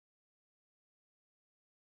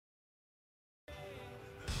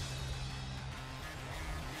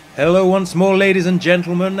Hello once more, ladies and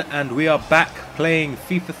gentlemen, and we are back playing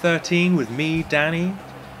FIFA 13 with me, Danny,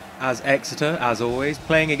 as Exeter, as always,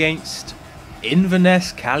 playing against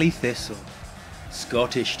Inverness Caledonian Thistle,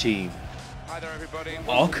 Scottish team. Hi there, everybody.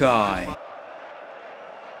 Okay.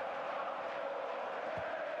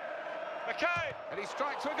 And he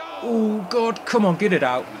strikes a goal. Oh God, come on, get it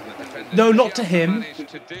out. No, not to him.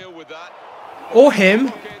 To deal with that. Or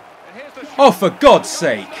him. Oh, for God's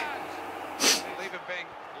sake.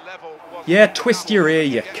 Yeah, twist your ear,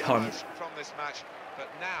 you cunt. From this match, but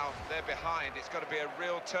now they're behind. It's got to be a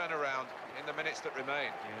real turnaround in the minutes that remain.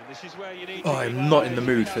 Yeah, this is where you need Oh, I'm not in the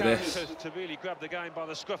mood for this. To really grab the game by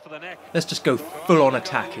the scruff of the neck. Let's just go full on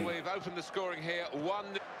attacking. We've opened the scoring here.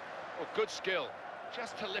 Good skill,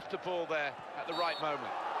 just to lift the ball there at the right moment.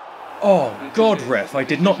 Oh, God, ref, I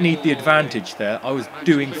did not need the advantage there. I was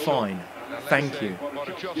doing fine. Thank you.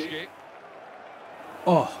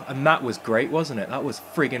 Oh, and that was great, wasn't it? That was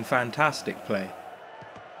friggin' fantastic play.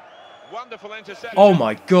 Wonderful interception. Oh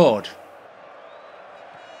my God.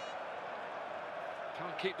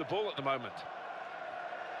 Can't keep the ball at the moment.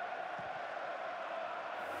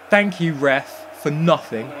 Thank you, ref, for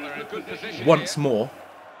nothing. Once more.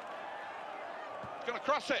 Going to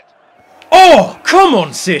cross it. Oh, come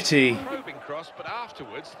on, City. Probing cross, but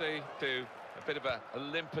afterwards they do a bit of a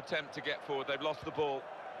limp attempt to get forward. They've lost the ball.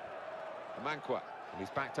 Manqua. And he's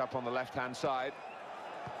backed up on the left-hand side.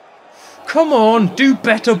 Come on, do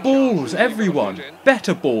better balls, everyone.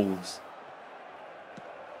 Better balls.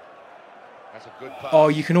 That's a good pass. Oh,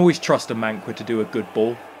 you can always trust a Manqua to do a good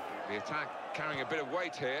ball. The attack carrying a bit of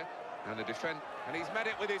weight here, and the defence, and he's met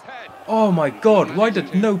it with his head. Oh my God, why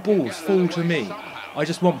did no balls fall to me? I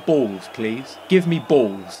just want balls, please. Give me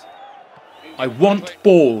balls. I want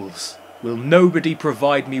balls. Will nobody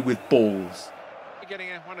provide me with balls? Getting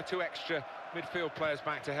one or two extra midfield players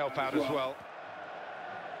back to help out as well.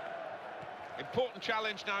 Important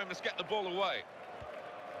challenge now, he must get the ball away.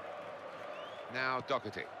 Now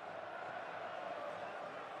Doherty.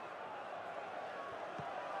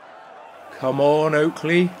 Come on,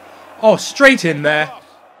 Oakley. Oh, straight in there.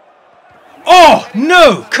 Oh,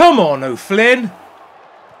 no! Come on, O'Flynn.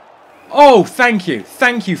 Oh, thank you.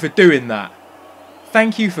 Thank you for doing that.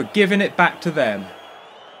 Thank you for giving it back to them.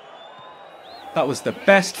 That was the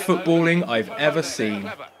best footballing I've ever seen.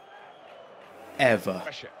 Ever.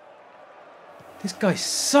 This guy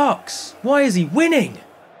sucks. Why is he winning?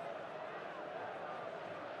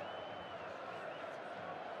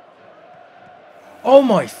 Oh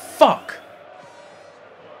my fuck.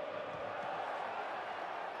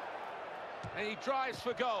 And he drives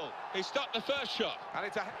for goal. He stopped the first shot. And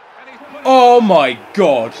Oh my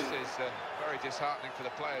God. This is very disheartening for the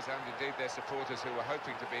players and indeed their supporters who were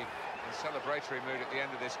hoping to be in celebratory mood at the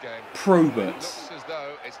end of this game. Proberts. Looks as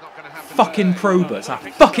though it's not going to happen. Fucking Proberts.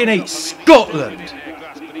 I fucking hate Scotland.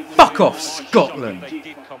 Fuck off, Scotland.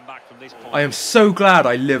 I am so glad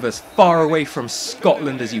I live as far away from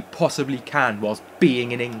Scotland as you possibly can whilst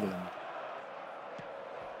being in England.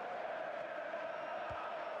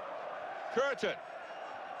 Curtin.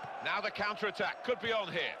 Now the counter-attack could be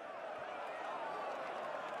on here.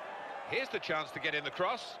 Here's the chance to get in the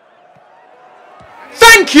cross.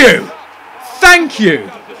 Thank you! Thank you!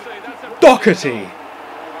 Doherty.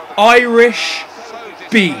 Irish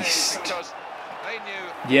beast.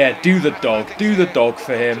 Yeah, do the dog. Do the dog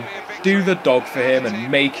for him. Do the dog for him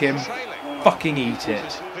and make him fucking eat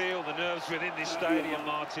it. Feel the nerves within this stadium,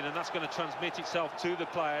 Martin, and that's going to transmit itself to the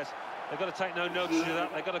players. They've got to take no notice of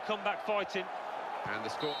that. They've got to come back fighting. And the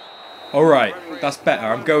score. Alright, that's better.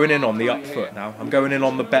 I'm going in on the up foot now. I'm going in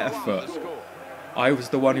on the better foot. I was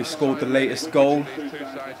the one who scored the latest goal.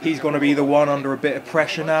 He's going to be the one under a bit of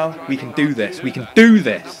pressure now. We can do this. We can do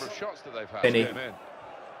this. Vinny.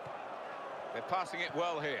 They're passing it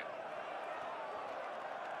well here.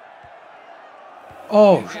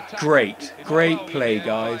 Oh, great. Great play,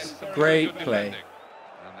 guys. Great play.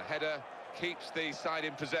 And the header keeps the side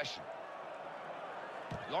in possession.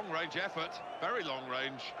 Long-range effort. Very long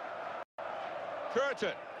range.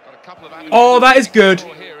 Curtin. Got a couple of oh, that is good.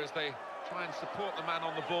 Here as they try and support the man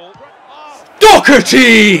on the ball.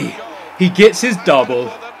 Doherty! He gets his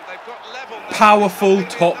double. Powerful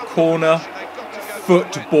top corner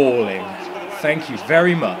footballing. Thank you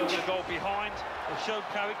very much.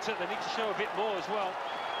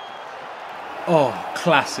 Oh,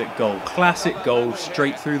 classic goal. Classic goal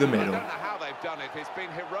straight through the middle.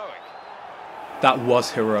 That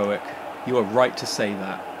was heroic. You are right to say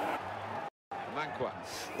that.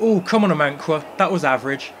 Oh, come on, Manqua. That was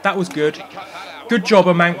average. That was good. Good job,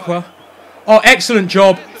 Manqua. Oh, excellent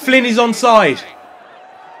job. Flynn is onside.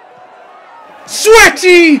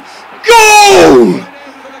 Sweaty! Goal!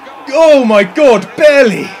 Oh my God,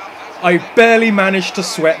 barely. I barely managed to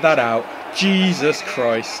sweat that out. Jesus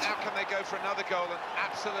Christ. Now can they go for another goal and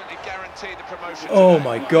absolutely guarantee the promotion? Oh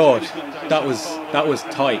my God. That was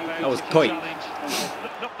tight. That was tight.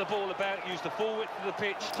 Knock the ball about, use the full width of the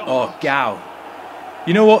pitch. Oh, Gow.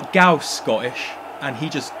 You know what? Gow's Scottish, and he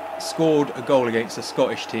just scored a goal against a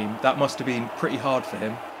Scottish team. That must have been pretty hard for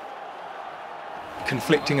him.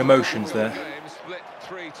 Conflicting emotions there. Split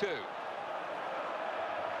 3-2.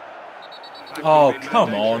 Oh,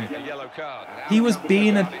 come on. He was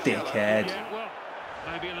being a dickhead. Yeah, well,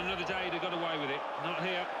 maybe on another day they got away with it. Not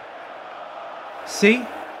here. See?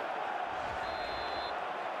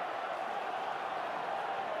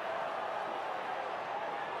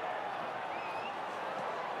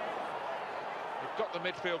 They've got the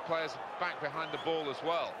midfield players back behind the ball as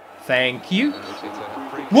well. Thank you.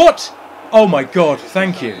 What? Oh my God,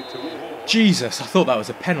 thank you. Jesus, I thought that was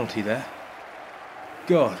a penalty there.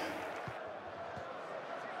 God.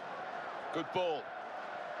 Good ball.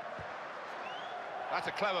 That's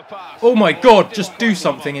a clever pass. Oh my God, just do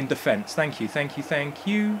something in defence. Thank you, thank you, thank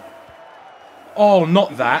you. Oh,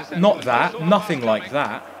 not that, not that, nothing like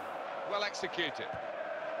that. Well executed.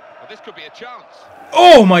 Well, this could be a chance.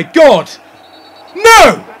 Oh my God!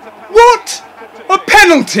 No! What? A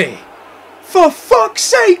penalty! For fuck's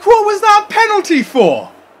sake, what was that penalty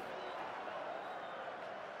for?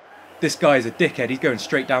 This guy's a dickhead. He's going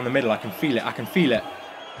straight down the middle. I can feel it. I can feel it.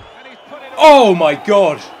 Oh my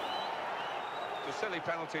God! It's a silly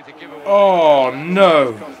penalty to give away. Oh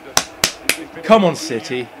no! Come on,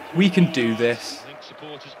 City. We can do this. I think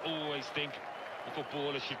supporters always think the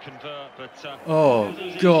footballer should convert, but Oh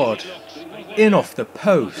God! In off the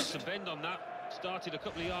post. Started a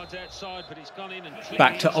couple of yards outside, but it's gone in and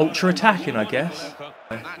Back to ultra attacking, I guess.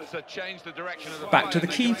 And that's changed the direction of the Back to the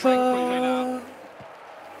play. They can break quickly now. keeper.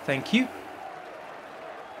 Thank you.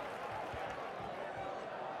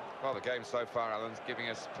 Well, the game so far, Alan's giving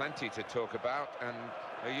us plenty to talk about, and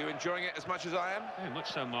are you enjoying it as much as I am? Very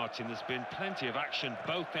much so, Martin. There's been plenty of action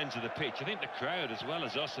both ends of the pitch. I think the crowd, as well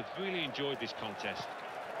as us, have really enjoyed this contest.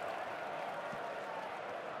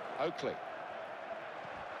 Oakley.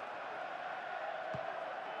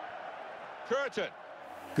 Curtin.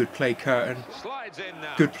 Good play, Curtin. Slides in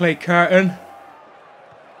now. Good play, Curtin.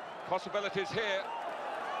 Possibilities here.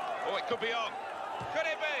 Oh, it could be on. Could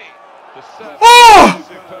it be? The serve Oh! is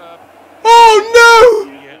superb. Oh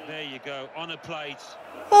no! Yeah, there you go. On a plate.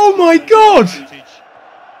 Oh my God!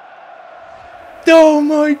 Oh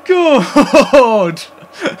my God!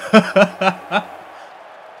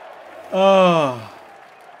 Oh.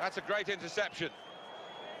 That's a great interception.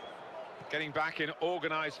 Getting back in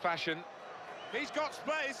organised fashion. He's got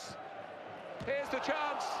space. Here's the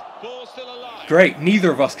chance. Ball still alive. Great,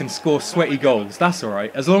 neither of us can score sweaty goals. That's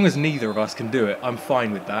alright. As long as neither of us can do it, I'm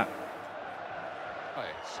fine with that. Oh,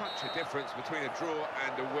 such a difference between a draw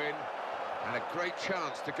and a win. And a great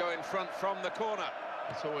chance to go in front from the corner.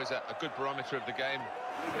 It's always a good barometer of the game.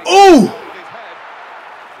 Oh!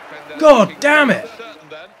 God damn it! Certain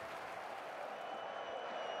then.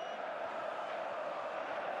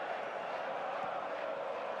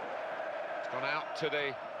 It's gone out to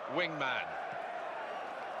the wingman.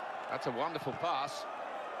 That's a wonderful pass.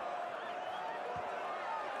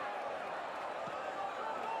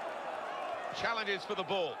 Challenges for the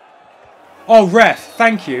ball. Oh, ref,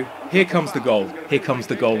 thank you. Here comes the goal. Here comes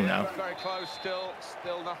the goal now. Very close,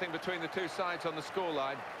 still nothing between the two sides on the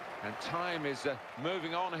scoreline, and time is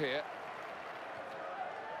moving on here.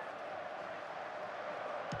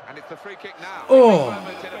 And it's the free kick now. Oh,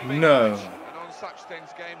 no. And on such things,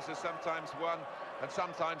 games are sometimes won and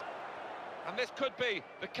sometimes. And this could be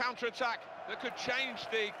the counter-attack that could change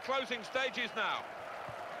the closing stages now.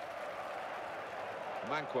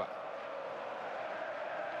 Manqua.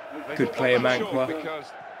 Good player, Not sure Manqua. because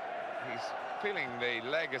he's feeling the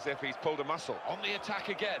leg as if he's pulled a muscle. On the attack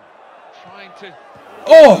again, trying to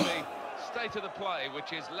Oh! the state of the play,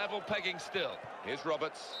 which is level pegging still. Here's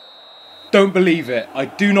Roberts. Don't believe it. I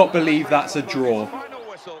do not believe that's a draw. Final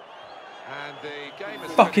whistle, and the game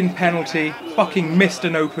is Fucking penalty. Fucking missed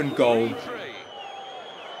an open goal. 3-3.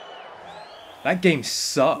 That game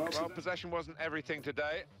sucked. Well, possession wasn't everything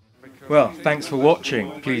today. Well, thanks for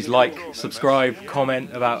watching. Please like, subscribe,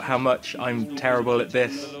 comment about how much I'm terrible at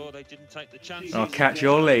this. They didn't take the chances. I'll catch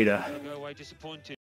you all later. Go away disappointed.